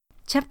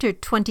Chapter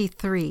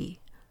 23,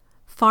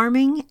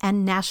 Farming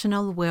and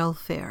National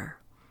Welfare.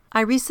 I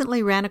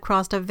recently ran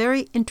across a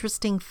very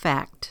interesting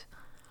fact.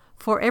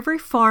 For every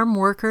farm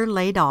worker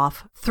laid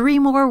off, 3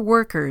 more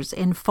workers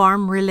in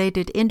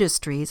farm-related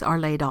industries are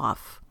laid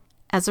off.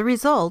 As a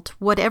result,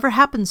 whatever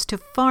happens to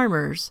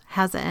farmers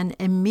has an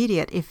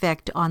immediate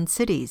effect on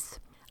cities.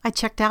 I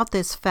checked out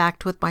this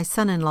fact with my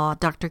son-in-law,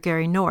 Dr.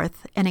 Gary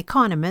North, an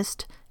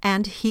economist,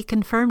 and he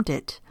confirmed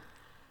it.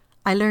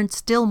 I learned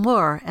still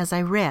more as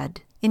I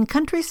read. In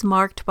countries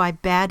marked by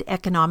bad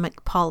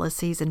economic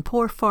policies and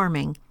poor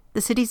farming,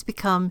 the cities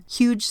become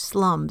huge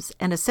slums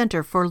and a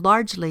center for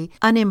largely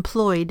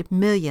unemployed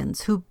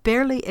millions who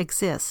barely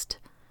exist.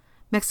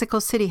 Mexico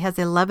City has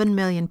 11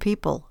 million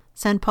people.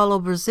 São Paulo,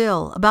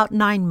 Brazil, about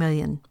 9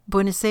 million.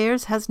 Buenos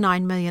Aires has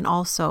 9 million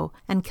also,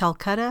 and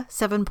Calcutta,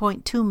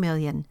 7.2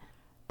 million.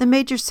 The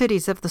major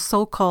cities of the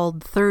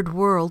so-called Third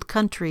World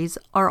countries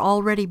are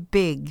already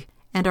big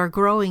and are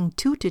growing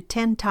 2 to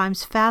 10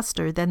 times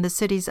faster than the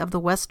cities of the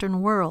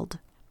Western world.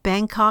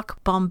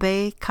 Bangkok,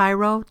 Bombay,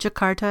 Cairo,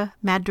 Jakarta,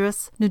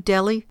 Madras, New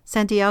Delhi,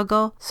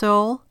 Santiago,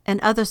 Seoul,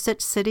 and other such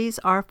cities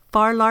are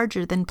far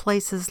larger than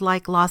places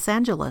like Los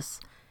Angeles,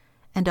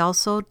 and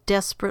also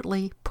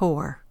desperately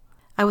poor.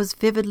 I was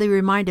vividly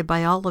reminded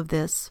by all of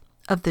this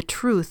of the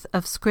truth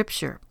of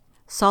Scripture.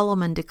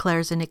 Solomon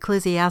declares in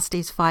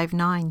Ecclesiastes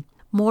 5:9,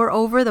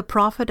 "Moreover, the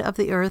profit of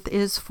the earth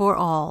is for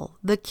all.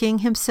 The king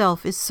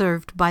himself is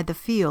served by the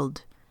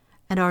field."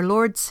 And our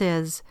Lord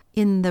says,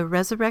 "In the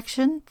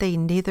resurrection they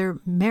neither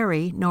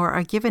marry nor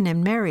are given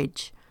in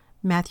marriage."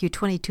 Matthew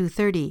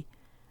 22:30.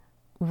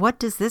 What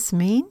does this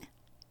mean?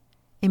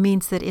 It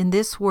means that in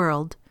this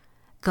world,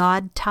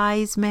 God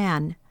ties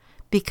man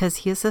because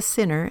he is a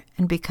sinner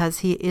and because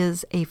he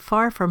is a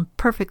far from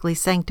perfectly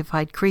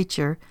sanctified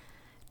creature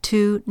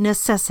to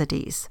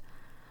necessities.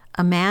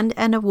 A man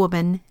and a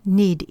woman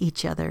need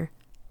each other.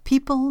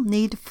 People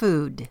need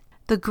food.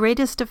 The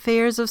greatest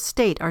affairs of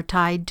state are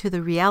tied to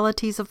the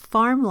realities of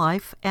farm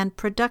life and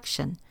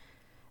production.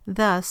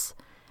 Thus,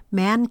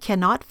 man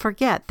cannot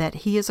forget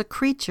that he is a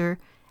creature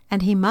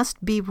and he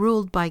must be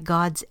ruled by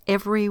God's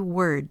every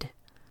word.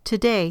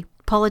 Today,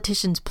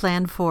 politicians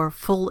plan for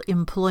full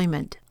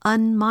employment,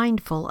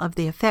 unmindful of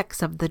the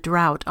effects of the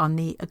drought on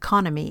the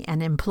economy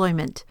and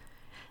employment.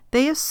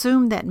 They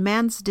assume that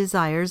man's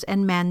desires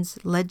and man's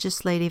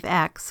legislative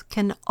acts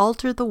can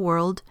alter the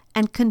world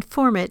and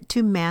conform it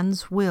to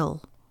man's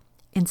will.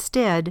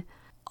 Instead,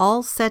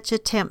 all such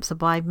attempts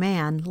by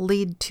man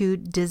lead to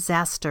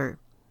disaster.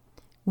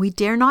 We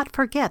dare not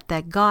forget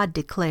that God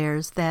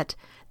declares that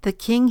the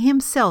king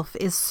himself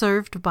is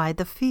served by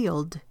the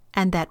field,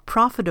 and that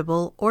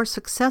profitable or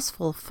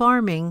successful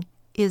farming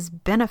is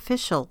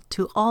beneficial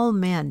to all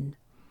men.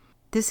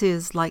 This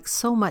is, like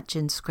so much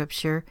in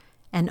Scripture,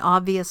 an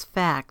obvious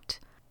fact,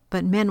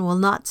 but men will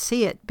not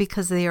see it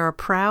because they are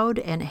proud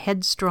and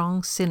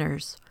headstrong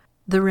sinners.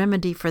 The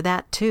remedy for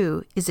that,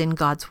 too, is in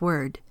God's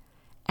Word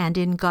and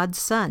in God's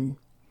Son.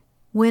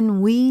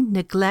 When we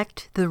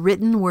neglect the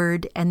written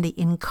Word and the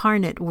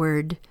incarnate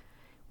Word,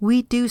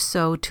 we do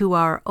so to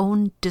our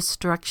own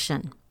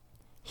destruction.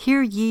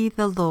 Hear ye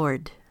the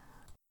Lord.